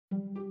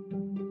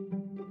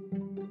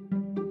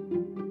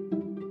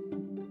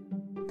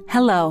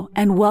Hello,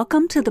 and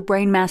welcome to the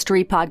Brain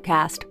Mastery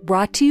Podcast,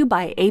 brought to you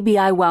by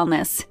ABI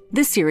Wellness.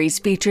 This series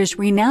features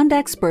renowned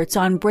experts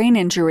on brain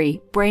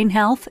injury, brain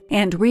health,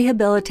 and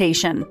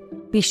rehabilitation.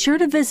 Be sure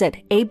to visit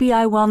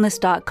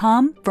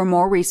abiwellness.com for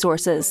more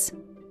resources.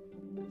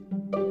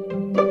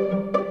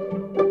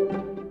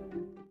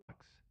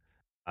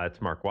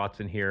 It's Mark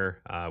Watson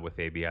here with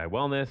ABI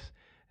Wellness,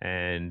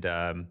 and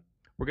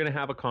we're going to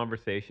have a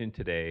conversation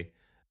today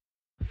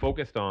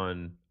focused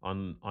on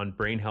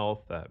brain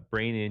health,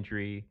 brain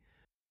injury,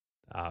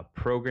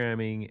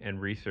 programming, and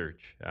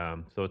research.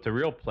 So it's a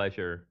real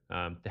pleasure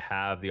to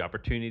have the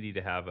opportunity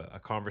to have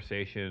a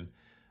conversation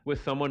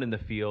with someone in the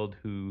field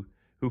who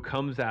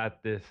comes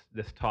at this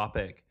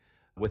topic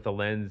with a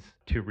lens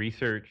to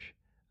research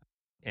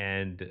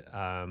and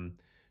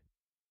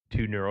to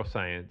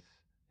neuroscience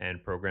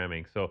and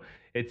programming. So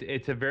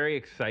it's a very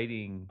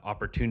exciting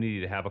opportunity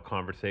to have a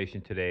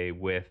conversation today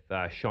with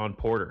Sean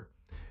Porter,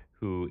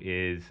 who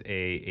is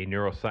a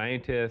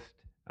neuroscientist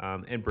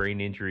and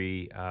brain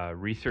injury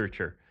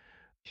researcher.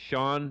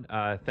 Sean,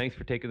 thanks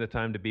for taking the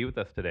time to be with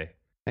us today.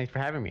 Thanks for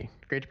having me.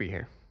 It's great to be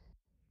here.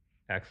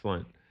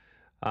 Excellent.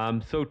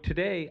 So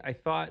today I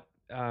thought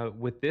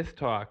with this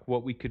talk,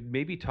 what we could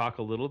maybe talk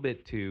a little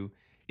bit to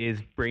is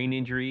brain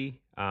injury,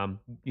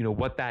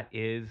 what that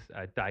is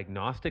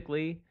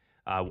diagnostically,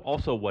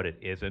 also what it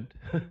isn't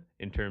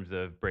in terms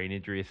of brain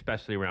injury,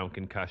 especially around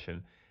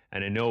concussion.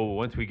 And I know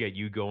once we get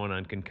you going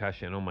on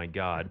concussion, oh my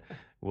God,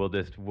 we'll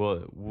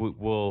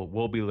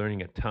be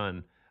learning a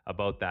ton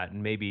about that,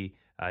 and maybe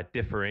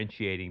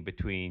differentiating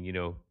between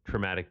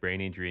traumatic brain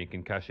injury and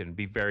concussion.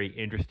 Be very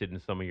interested in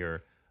some of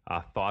your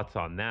thoughts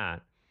on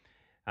that.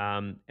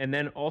 And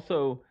then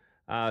also,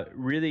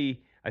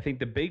 really, I think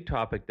the big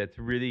topic that's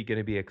really going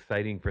to be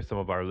exciting for some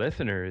of our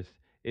listeners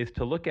is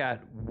to look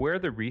at where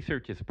the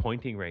research is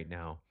pointing right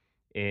now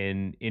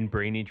in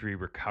brain injury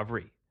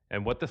recovery,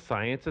 and what the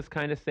science is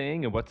kind of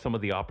saying, and what some of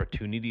the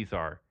opportunities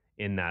are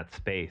in that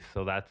space.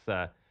 So that's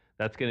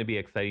going to be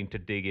exciting to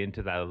dig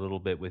into that a little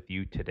bit with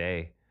you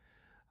today.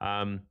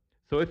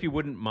 So if you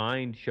wouldn't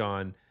mind,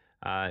 Sean,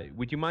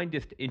 would you mind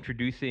just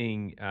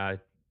introducing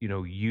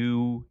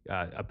you,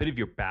 a bit of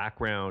your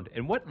background,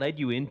 and what led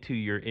you into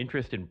your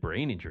interest in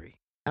brain injury?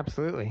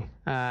 Absolutely.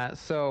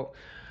 So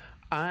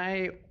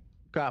I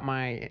got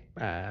my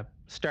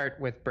start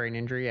with brain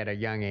injury at a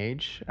young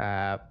age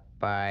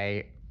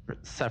by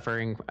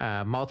suffering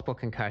multiple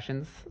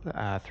concussions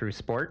through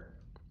sport,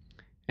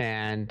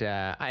 and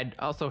I'd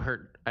also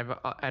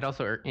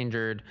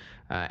injured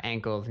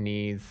ankles,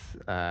 knees,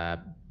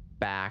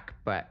 back,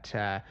 but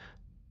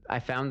I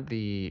found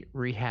the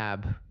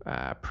rehab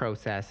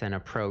process and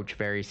approach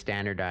very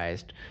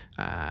standardized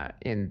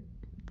in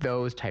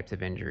those types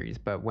of injuries.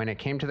 But when it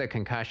came to the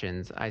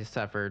concussions, I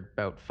suffered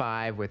about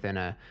 5 within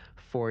a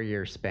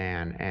 4-year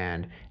span,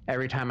 and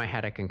every time I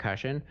had a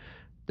concussion,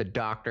 the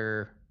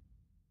doctor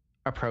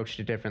approached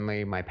it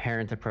differently, my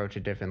parents approached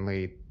it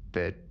differently,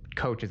 the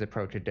coaches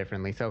approached it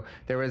differently. So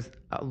there was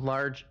a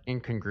large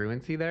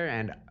incongruency there,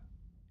 and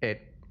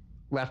it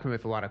left me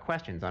with a lot of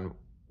questions on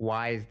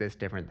why is this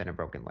different than a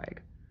broken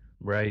leg?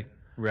 Right.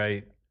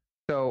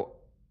 So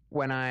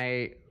when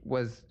I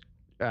was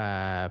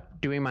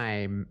doing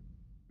my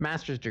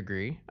master's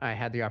degree, I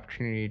had the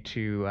opportunity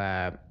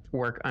to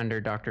work under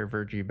Dr.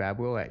 Virgie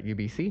Babwell at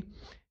UBC,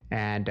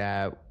 and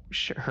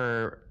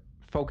her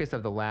focus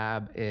of the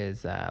lab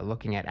is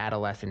looking at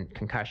adolescent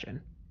concussion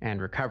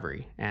and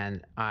recovery.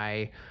 And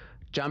I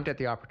jumped at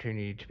the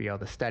opportunity to be able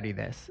to study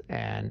this.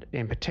 And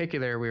in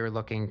particular, we were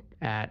looking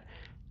at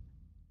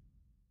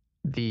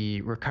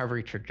the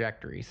recovery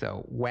trajectory.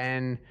 So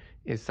when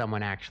is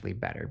someone actually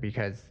better?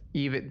 Because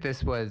even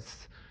this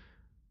was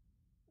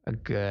a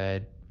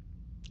good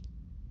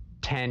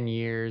 10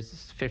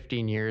 years,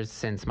 15 years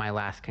since my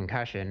last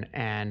concussion.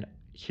 And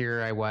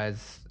here I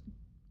was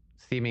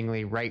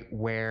seemingly right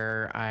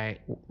where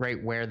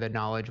the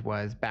knowledge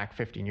was back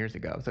 15 years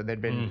ago. So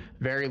there'd been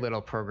very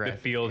little progress.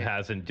 The field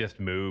hasn't just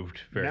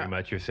moved very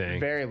much, you're saying?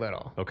 Very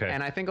little. Okay.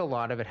 And I think a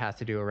lot of it has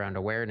to do around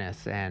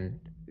awareness. And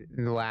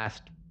in the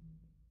last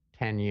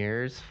 10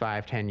 years,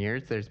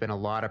 there's been a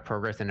lot of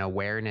progress and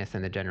awareness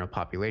in the general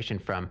population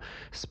from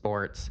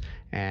sports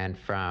and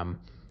from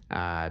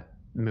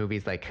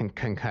movies like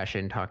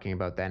Concussion, talking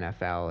about the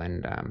NFL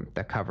and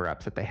the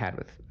cover-ups that they had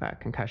with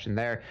concussion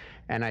there.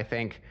 And I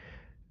think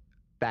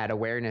that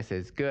awareness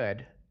is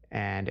good,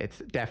 and it's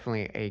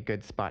definitely a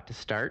good spot to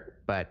start,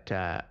 but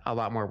a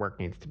lot more work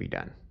needs to be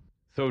done.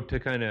 So to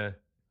kind of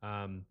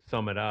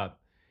sum it up,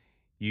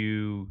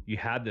 you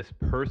had this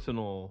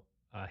personal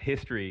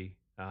history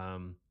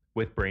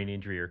with brain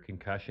injury or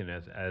concussion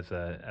as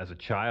a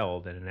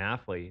child and an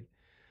athlete,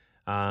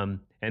 and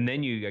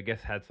then you, I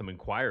guess, had some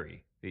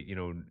inquiry.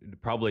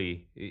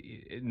 Probably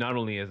not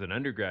only as an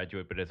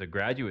undergraduate but as a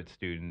graduate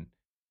student,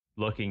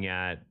 looking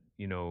at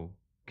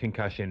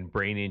concussion,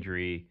 brain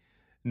injury,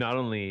 not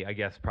only, I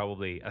guess,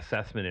 probably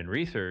assessment and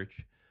research,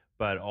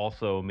 but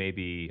also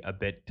maybe a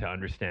bit to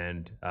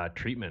understand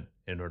treatment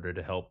in order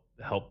to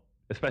help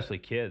especially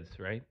kids,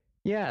 right?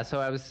 Yeah, so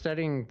I was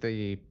studying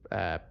the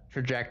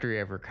trajectory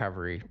of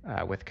recovery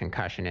with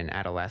concussion in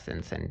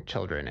adolescents and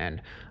children,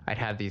 and I'd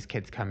have these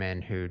kids come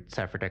in who'd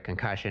suffered a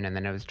concussion, and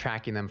then I was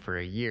tracking them for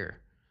a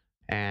year.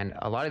 And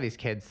a lot of these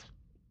kids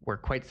were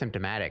quite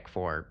symptomatic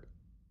for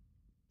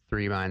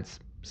 3 months,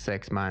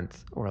 6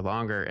 months, or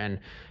longer, and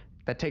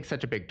that takes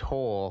such a big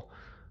toll.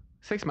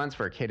 6 months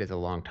for a kid is a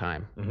long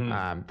time.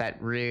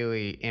 That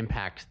really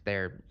impacts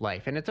their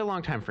life, and it's a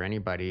long time for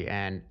anybody.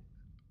 And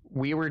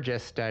I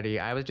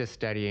was just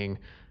studying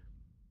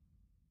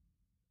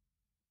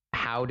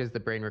how does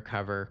the brain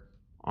recover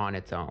on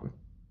its own.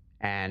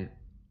 And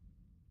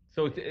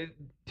So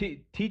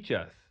teach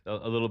us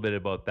a little bit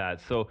about that.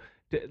 So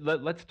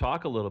let's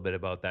talk a little bit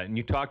about that. And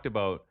you talked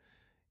about,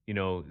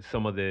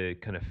 some of the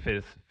kind of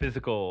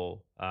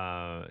physical,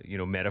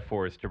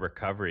 metaphors to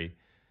recovery.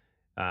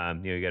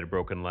 You got a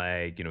broken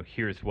leg,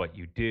 here's what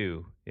you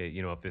do.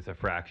 If there's a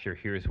fracture,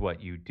 here's what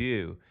you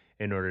do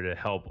in order to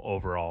help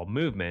overall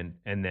movement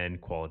and then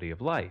quality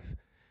of life.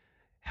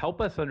 Help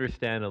us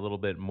understand a little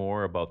bit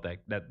more about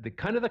that the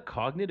kind of the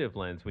cognitive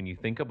lens when you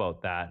think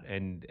about that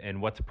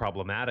and what's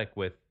problematic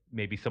with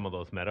maybe some of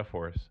those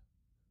metaphors.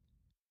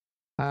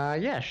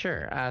 yeah,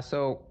 sure.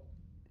 So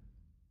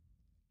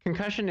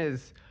concussion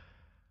is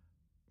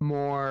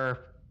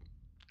more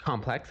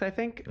complex, I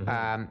think.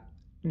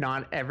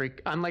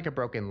 Unlike a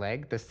broken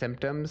leg, the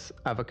symptoms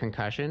of a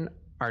concussion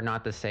are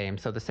not the same.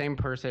 So the same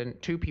person,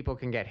 two people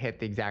can get hit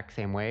the exact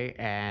same way,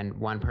 and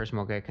one person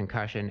will get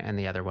concussion and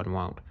the other one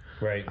won't.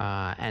 Right.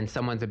 And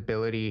someone's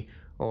ability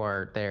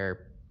or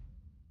their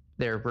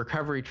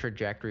recovery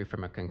trajectory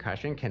from a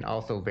concussion can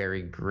also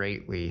vary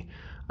greatly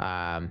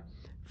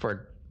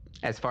for,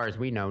 as far as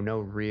we know, no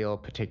real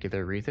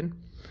particular reason.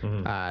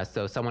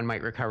 So someone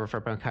might recover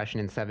from concussion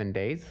in 7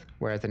 days,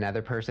 whereas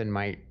another person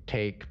might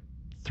take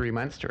 3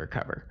 months to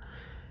recover.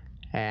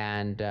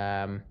 And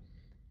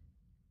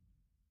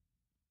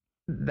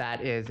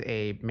that is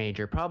a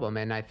major problem.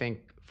 And I think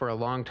for a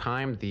long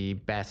time, the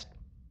best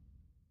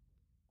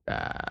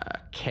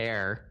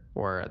care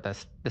or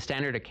the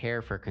standard of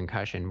care for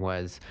concussion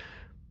was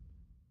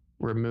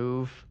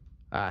remove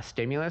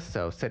stimulus.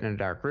 So sit in a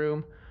dark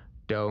room,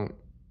 don't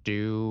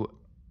do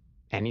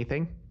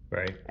anything,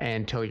 right,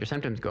 until your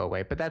symptoms go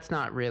away. But that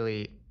doesn't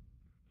really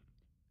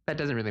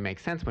make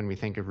sense when we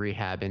think of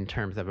rehab in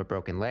terms of a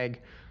broken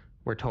leg.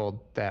 We're told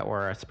that,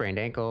 or a sprained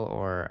ankle,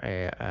 or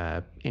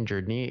a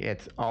injured knee,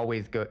 it's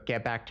always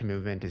get back to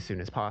movement as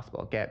soon as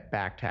possible, get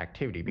back to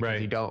activity,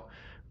 because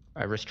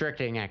right,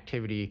 restricting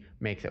activity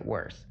makes it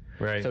worse.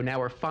 Right. So now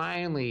we're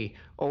finally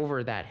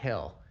over that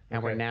hill,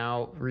 and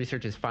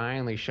research is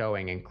finally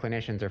showing, and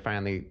clinicians are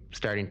finally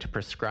starting to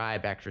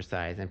prescribe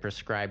exercise and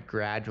prescribe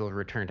gradual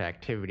return to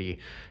activity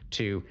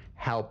to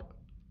help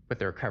with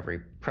the recovery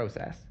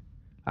process.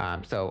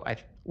 So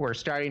we're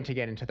starting to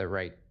get into the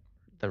right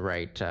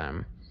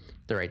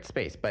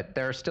space, but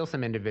there are still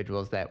some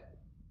individuals that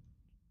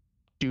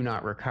do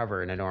not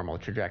recover in a normal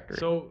trajectory.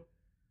 So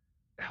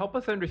help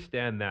us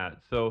understand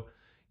that. So,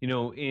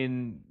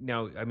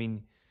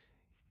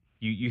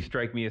 you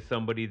strike me as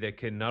somebody that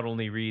can not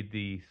only read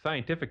the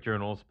scientific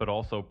journals, but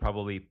also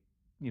probably,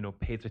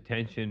 pays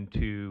attention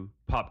to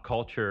pop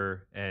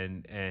culture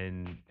and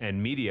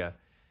media.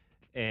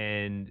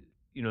 And,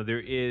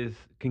 there is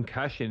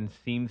concussion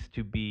seems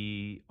to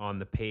be on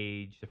the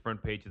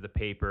front page of the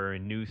paper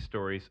and news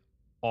stories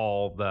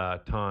all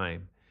the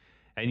time.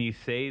 And you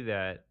say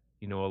that,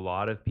 a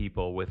lot of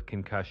people with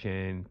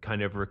concussion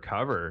kind of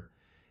recover.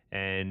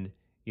 And,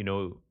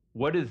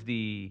 what does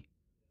the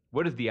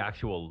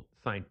actual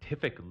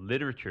scientific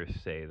literature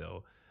say,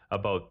 though,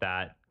 about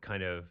that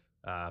kind of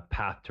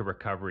path to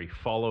recovery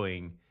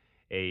following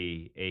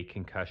a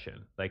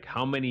concussion? Like,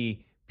 how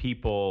many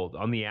people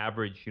on the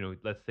average,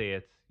 let's say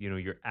it's,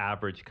 your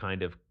average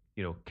kind of,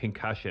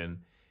 concussion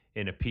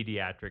in a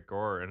pediatric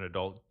or an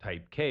adult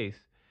type case,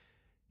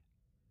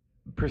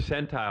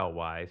 percentile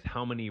wise,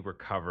 how many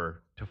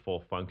recover to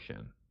full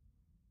function?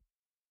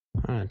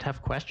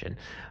 Tough question.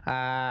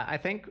 I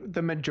think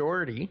the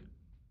majority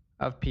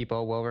of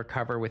people will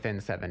recover within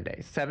 7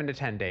 days, 7 to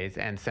 10 days,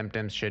 and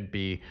symptoms should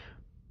be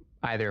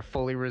either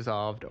fully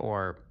resolved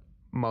or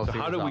mostly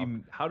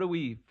resolved. How do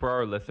we, for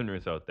our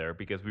listeners out there,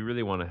 because we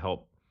really want to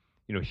help,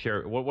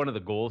 share, one of the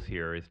goals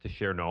here is to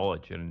share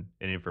knowledge and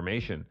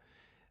information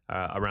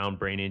around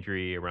brain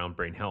injury, around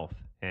brain health.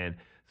 And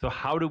so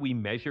how do we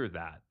measure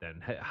that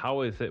then?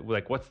 How is it,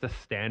 like, what's the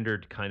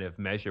standard kind of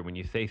measure? When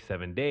you say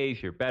 7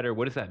 days, you're better,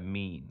 what does that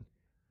mean?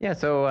 Yeah,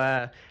 so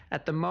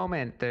at the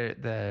moment,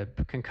 the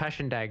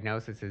concussion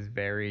diagnosis is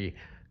very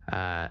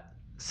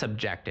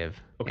subjective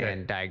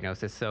in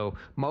diagnosis. So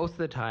most of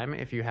the time,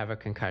 if you have a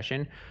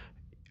concussion,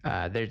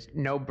 there's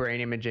no brain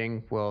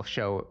imaging will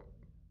show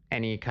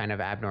any kind of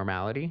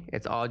abnormality.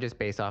 It's all just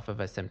based off of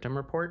a symptom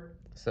report.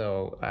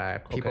 So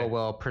people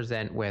will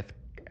present with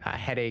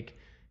headache,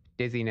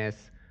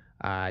 dizziness,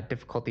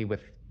 difficulty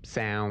with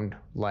sound,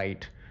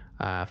 light,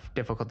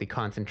 difficulty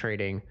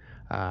concentrating,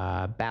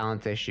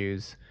 balance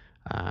issues,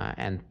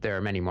 and there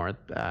are many more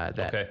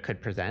that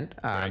could present.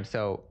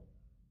 So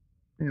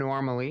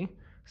normally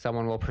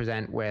someone will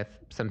present with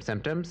some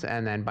symptoms,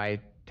 and then by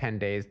 10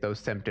 days, those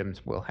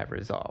symptoms will have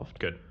resolved.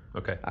 Good.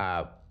 Okay.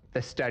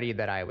 The study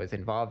that I was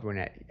involved in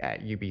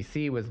at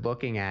UBC was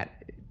looking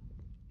at,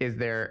 is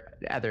there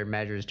other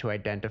measures to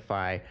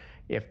identify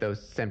if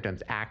those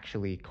symptoms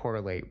actually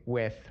correlate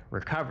with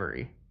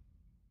recovery?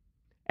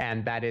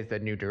 And that is the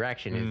new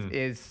direction.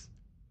 Is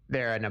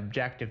there an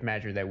objective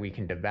measure that we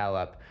can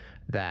develop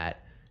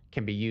that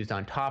can be used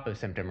on top of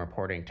symptom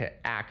reporting to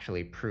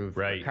actually prove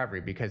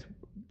recovery? Because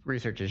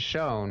research has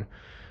shown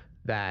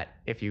that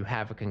if you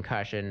have a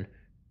concussion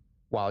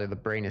while the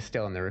brain is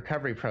still in the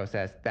recovery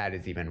process, that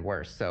is even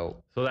worse. So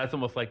that's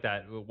almost like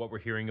that, what we're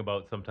hearing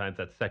about sometimes,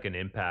 that second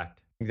impact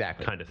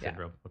kind of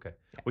syndrome. Okay.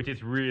 Which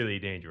is really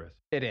dangerous.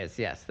 It is,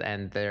 yes.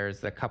 And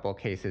there's a couple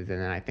cases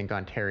in, I think,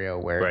 Ontario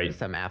where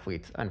some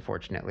athletes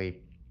unfortunately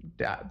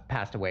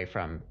passed away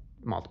from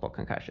multiple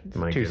concussions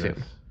too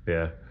soon.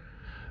 Yeah.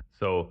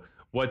 So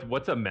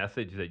what's a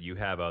message that you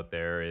have out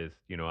there is,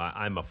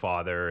 I'm a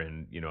father,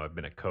 and, I've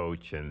been a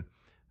coach, and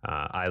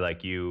I,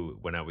 like you,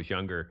 when I was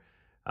younger,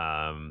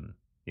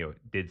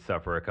 did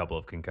suffer a couple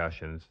of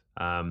concussions.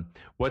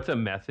 What's a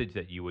message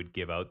that you would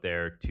give out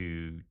there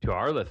to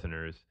our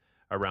listeners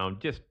around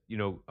just,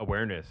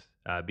 awareness?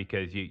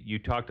 Because you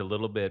talked a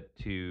little bit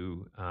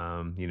to,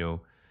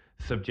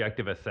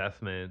 subjective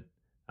assessment,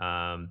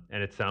 and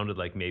it sounded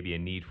like maybe a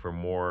need for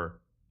more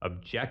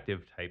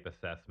objective type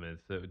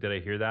assessments. So did I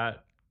hear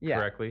that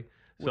correctly?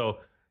 So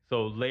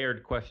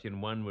layered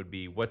question one would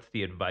be, what's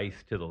the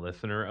advice to the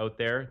listener out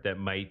there that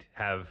might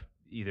have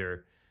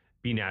either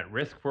been at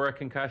risk for a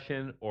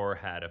concussion or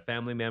had a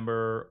family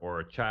member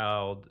or a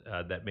child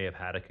that may have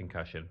had a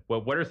concussion?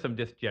 Well, what are some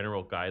just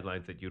general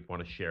guidelines that you'd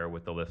want to share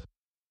with the listener?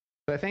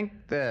 I think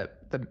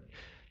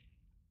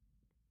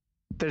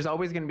there's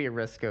always going to be a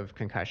risk of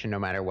concussion no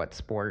matter what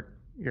sport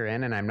you're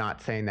in. And I'm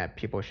not saying that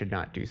people should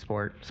not do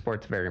sport.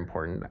 Sport's very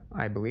important,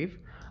 I believe.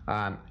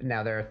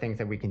 Now, there are things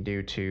that we can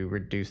do to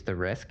reduce the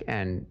risk.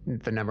 And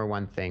the number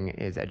one thing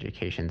is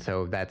education.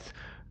 So that's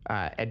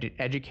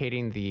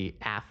educating the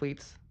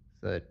athletes,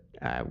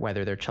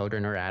 whether they're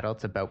children or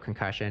adults, about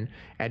concussion,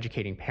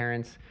 educating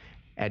parents,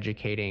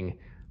 educating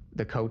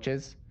the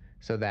coaches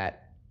so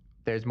that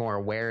there's more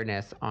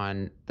awareness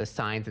on the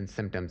signs and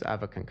symptoms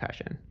of a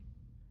concussion,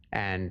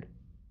 and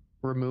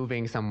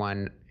removing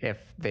someone if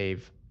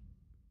they've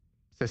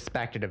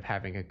suspected of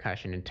having a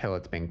concussion until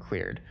it's been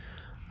cleared.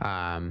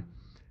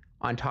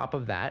 On top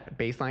of that,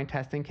 baseline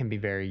testing can be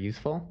very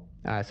useful.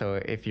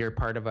 So if you're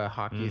part of a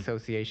hockey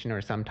association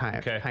or some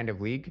kind of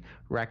league,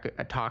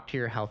 talk to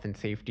your health and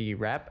safety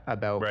rep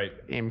about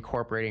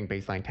incorporating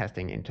baseline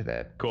testing into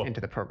the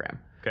program.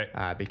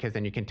 Because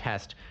then you can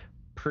test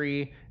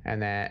pre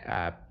and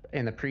then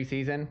in the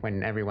preseason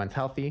when everyone's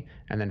healthy,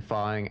 and then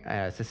following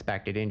a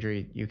suspected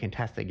injury, you can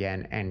test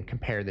again and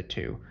compare the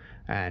two.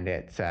 And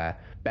it's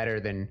better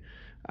than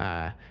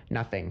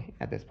nothing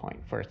at this point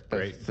for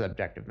those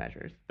subjective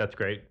measures. That's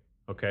great.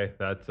 Okay,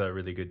 that's a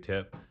really good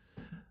tip.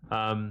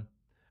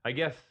 I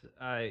guess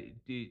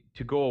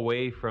to go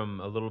away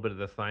from a little bit of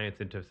the science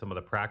into some of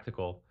the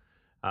practical,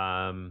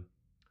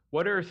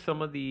 what are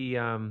some of the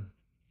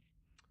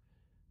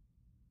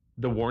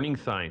warning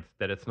signs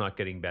that it's not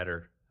getting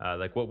better?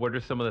 Like what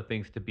are some of the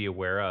things to be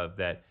aware of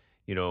that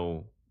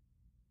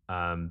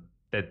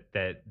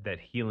that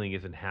healing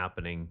isn't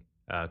happening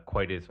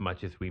quite as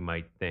much as we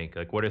might think?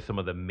 Like, what are some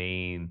of the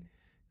main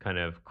kind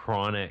of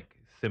chronic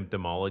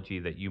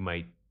symptomology that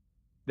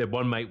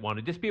one might want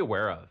to just be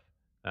aware of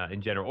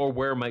in general, or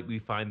where might we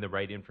find the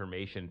right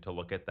information to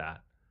look at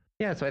that?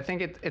 Yeah, so I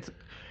think it's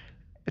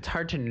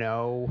hard to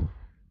know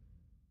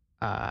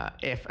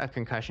if a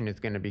concussion is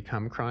going to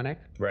become chronic.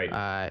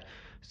 Right.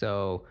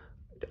 So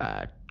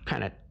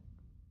kind of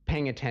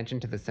paying attention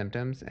to the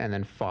symptoms and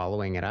then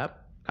following it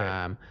up.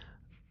 Okay.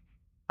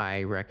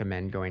 I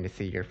recommend going to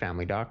see your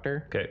family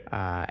doctor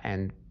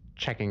and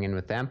checking in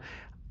with them.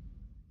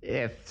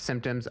 If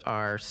symptoms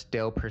are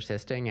still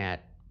persisting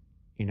at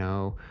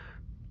 2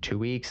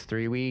 weeks,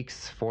 3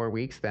 weeks, 4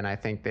 weeks, then I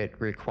think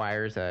that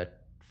requires a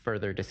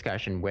further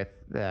discussion with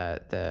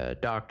the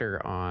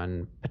doctor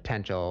on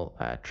potential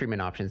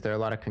treatment options. There are a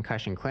lot of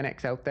concussion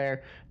clinics out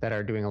there that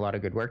are doing a lot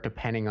of good work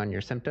depending on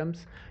your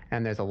symptoms,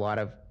 and there are a lot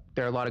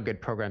of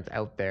good programs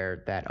out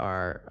there that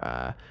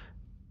are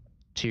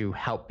to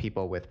help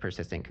people with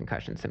persisting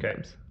concussion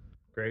symptoms. Okay.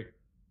 Great.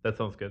 That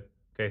sounds good.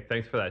 Okay,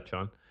 thanks for that,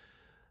 Sean.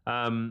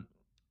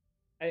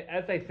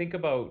 As I think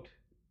about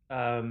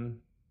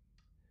some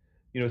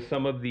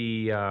of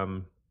the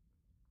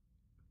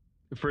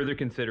further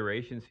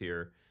considerations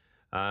here,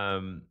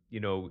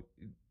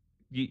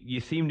 you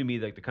seem to me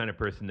like the kind of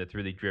person that's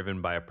really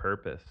driven by a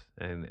purpose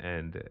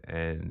and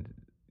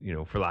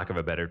for lack of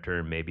a better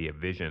term, maybe a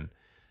vision.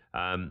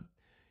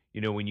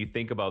 When you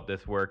think about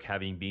this work,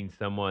 having been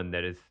someone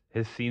that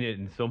has seen it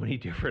in so many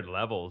different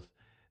levels,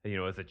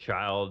 as a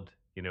child,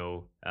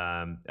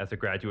 as a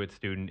graduate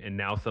student, and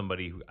now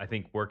somebody who I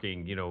think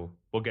working,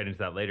 we'll get into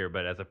that later,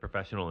 but as a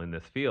professional in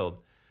this field,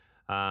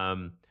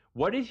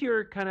 what is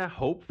your kind of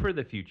hope for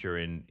the future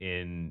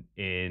in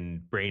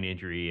brain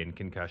injury and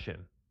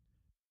concussion?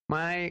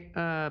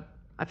 I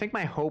think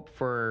my hope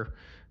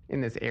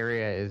in this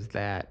area is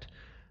that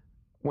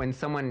when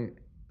someone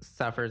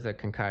suffers a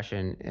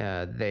concussion,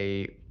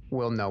 they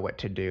will know what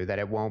to do, that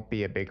it won't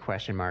be a big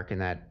question mark, and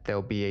that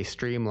there'll be a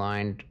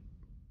streamlined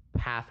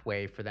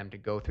pathway for them to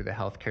go through the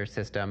healthcare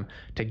system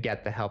to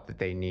get the help that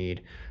they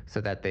need so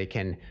that they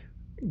can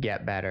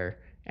get better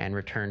and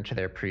return to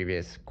their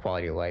previous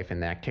quality of life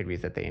and the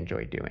activities that they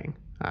enjoy doing.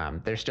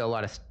 There's still a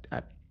lot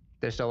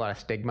of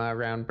stigma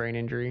around brain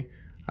injury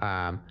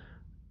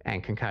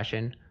and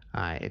concussion.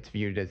 It's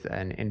viewed as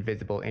an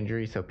invisible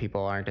injury, so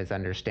people aren't as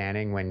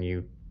understanding when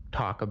you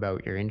talk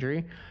about your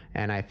injury.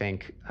 And I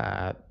think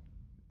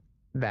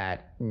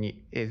that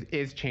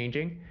is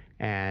changing,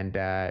 and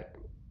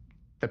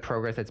the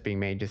progress that's being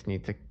made just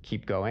needs to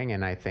keep going.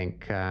 And I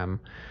think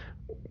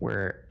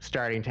we're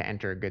starting to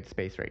enter a good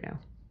space right now.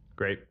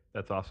 Great.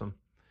 That's awesome.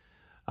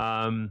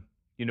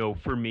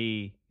 For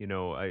me,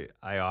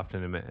 I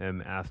often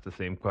am asked the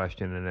same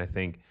question, and I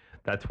think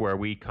that's where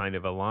we kind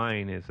of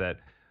align, is that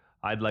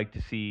I'd like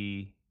to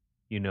see,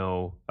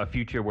 a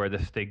future where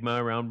the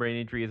stigma around brain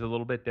injury is a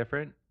little bit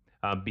different,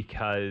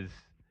 because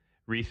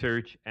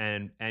research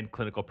and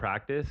clinical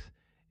practice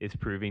is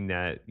proving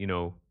that,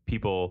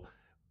 people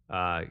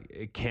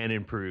can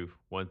improve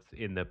once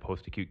in the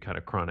post-acute kind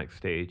of chronic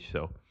stage.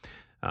 So,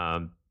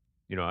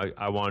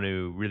 I want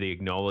to really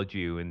acknowledge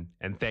you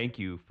and thank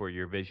you for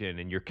your vision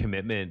and your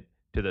commitment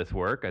to this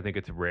work. I think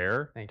it's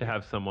rare to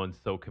have someone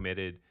so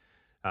committed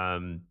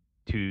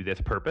to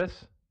this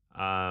purpose.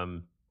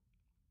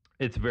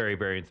 It's very,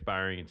 very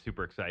inspiring and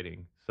super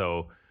exciting.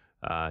 So,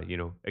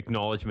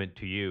 acknowledgement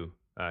to you,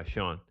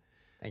 Sean.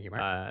 Thank you,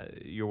 Mark.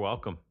 You're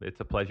welcome. It's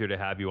a pleasure to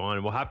have you on,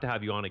 and we'll have to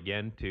have you on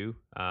again too.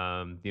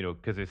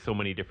 Because there's so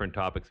many different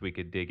topics we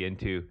could dig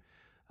into.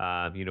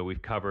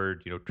 We've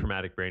covered,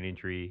 traumatic brain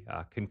injury,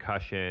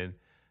 concussion,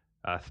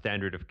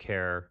 standard of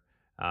care,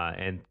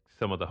 and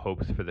some of the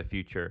hopes for the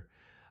future.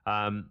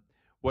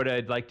 What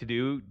I'd like to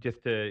do,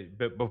 just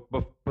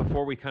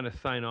before we kind of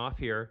sign off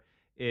here,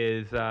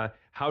 is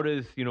how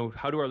do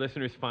our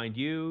listeners find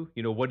you?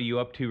 What are you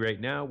up to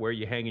right now? Where are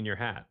you hanging your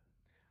hat?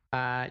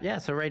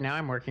 So right now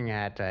I'm working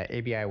at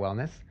ABI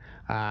Wellness.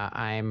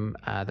 I'm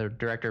the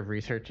Director of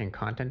Research and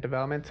Content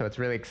Development, so it's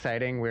really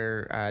exciting.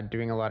 We're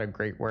doing a lot of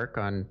great work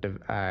on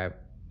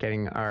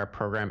getting our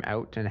program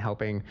out and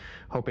hoping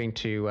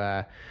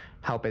to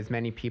help as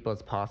many people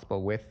as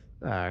possible with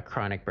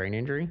chronic brain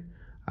injury,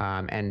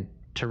 and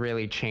to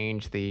really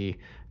change the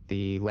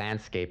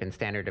landscape and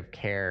standard of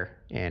care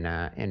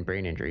in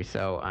brain injury.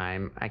 So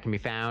I can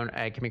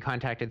be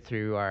contacted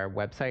through our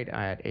website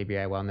at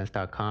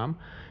abiwellness.com.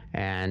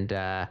 And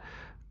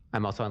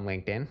I'm also on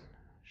LinkedIn,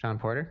 Sean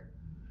Porter.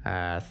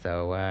 Ask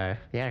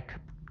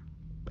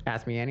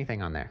me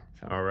anything on there.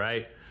 So. All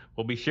right.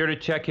 Well, be sure to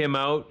check him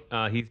out.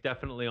 He's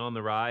definitely on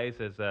the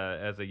rise as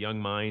a young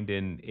mind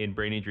in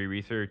brain injury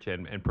research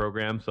and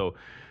programs. So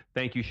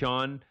thank you,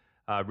 Sean.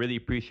 Really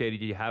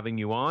appreciated you having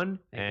you on.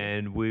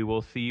 Thank you. We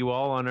will see you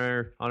all on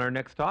our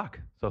next talk.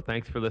 So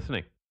thanks for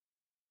listening.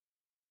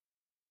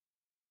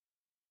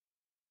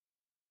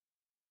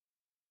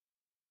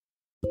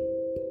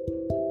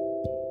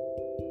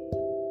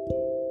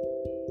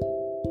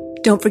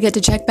 Don't forget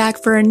to check back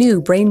for a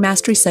new Brain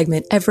Mastery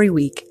segment every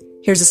week.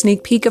 Here's a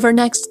sneak peek of our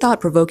next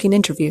thought-provoking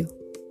interview.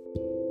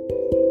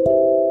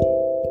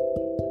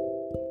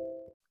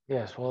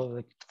 Yes,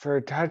 well, for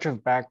a touch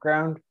of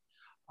background,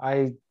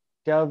 I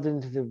delved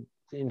into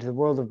the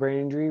world of brain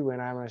injury when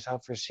I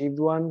myself received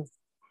one.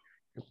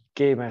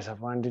 Gave myself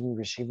one, didn't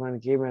receive one,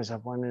 gave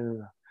myself one in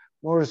a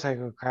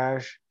motorcycle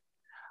crash.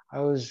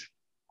 I was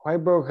quite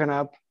broken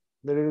up,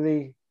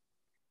 literally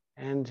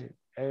and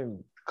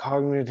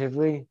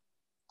cognitively.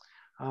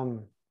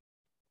 And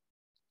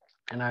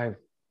I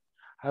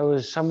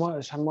was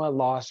somewhat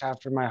lost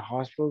after my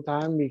hospital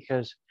time,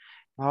 because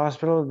the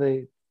hospital,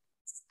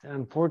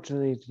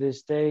 unfortunately to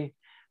this day,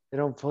 they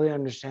don't fully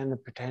understand the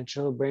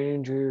potential of brain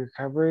injury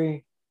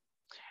recovery,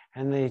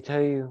 and they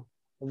tell you,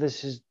 well,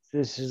 this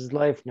is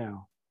life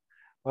now.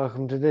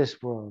 Welcome to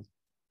this world.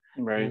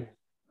 Right.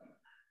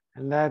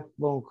 And that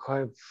won't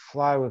quite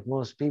fly with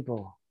most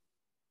people,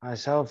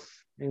 myself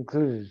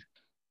included.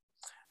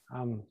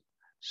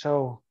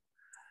 So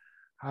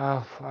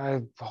I've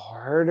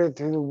heard it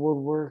through the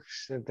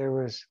woodworks that there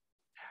was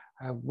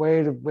a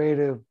way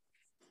to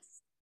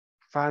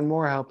find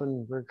more help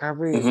in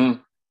recovery. Mm-hmm.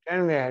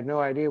 Generally, I had no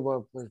idea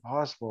what was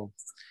possible.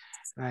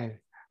 And I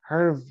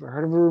heard of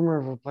a rumor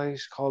of a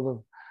place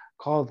called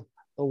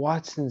the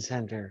Watson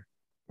Center.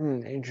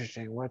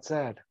 Interesting. What's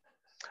that?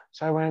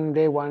 So I went on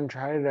day one,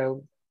 tried it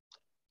out,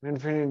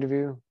 went for an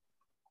interview,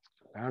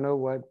 found out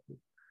what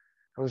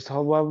I was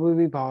told what would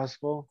be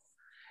possible,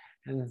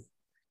 and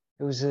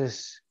it was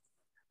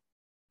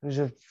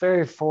a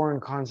very foreign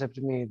concept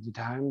to me at the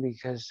time,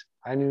 because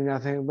I knew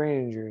nothing of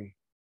brain injury.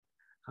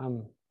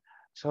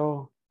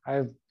 So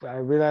I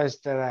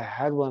realized that I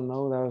had one,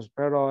 though. That was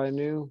about all I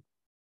knew.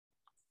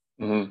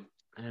 Mm-hmm.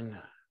 And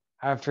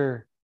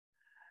after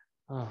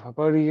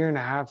about a year and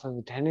a half of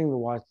attending the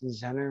Watson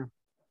Center,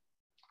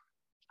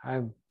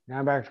 I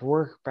now back to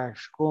work, back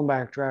to school, and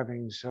back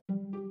driving. So.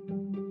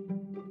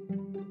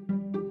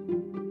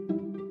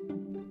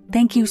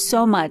 Thank you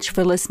so much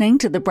for listening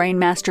to the Brain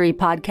Mastery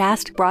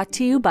Podcast, brought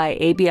to you by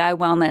ABI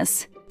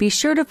Wellness. Be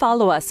sure to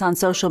follow us on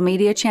social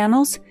media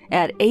channels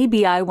at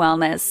ABI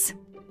Wellness.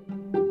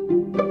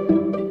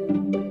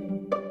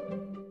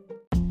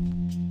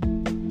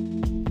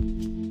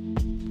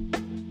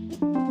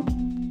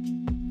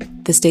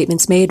 The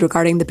statements made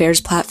regarding the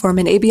Bears platform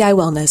and ABI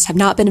Wellness have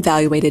not been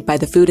evaluated by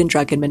the Food and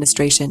Drug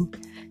Administration.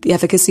 The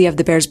efficacy of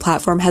the Bears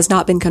platform has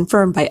not been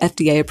confirmed by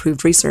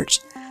FDA-approved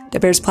research.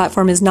 The Bears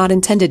platform is not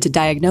intended to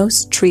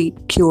diagnose,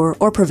 treat, cure,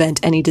 or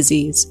prevent any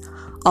disease.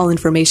 All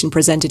information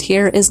presented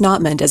here is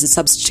not meant as a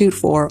substitute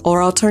for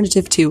or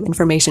alternative to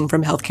information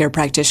from healthcare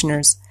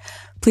practitioners.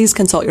 Please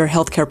consult your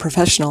healthcare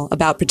professional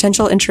about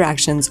potential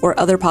interactions or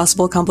other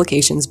possible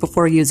complications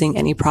before using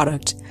any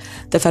product.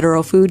 The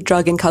Federal Food,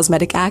 Drug, and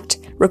Cosmetic Act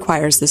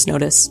requires this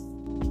notice.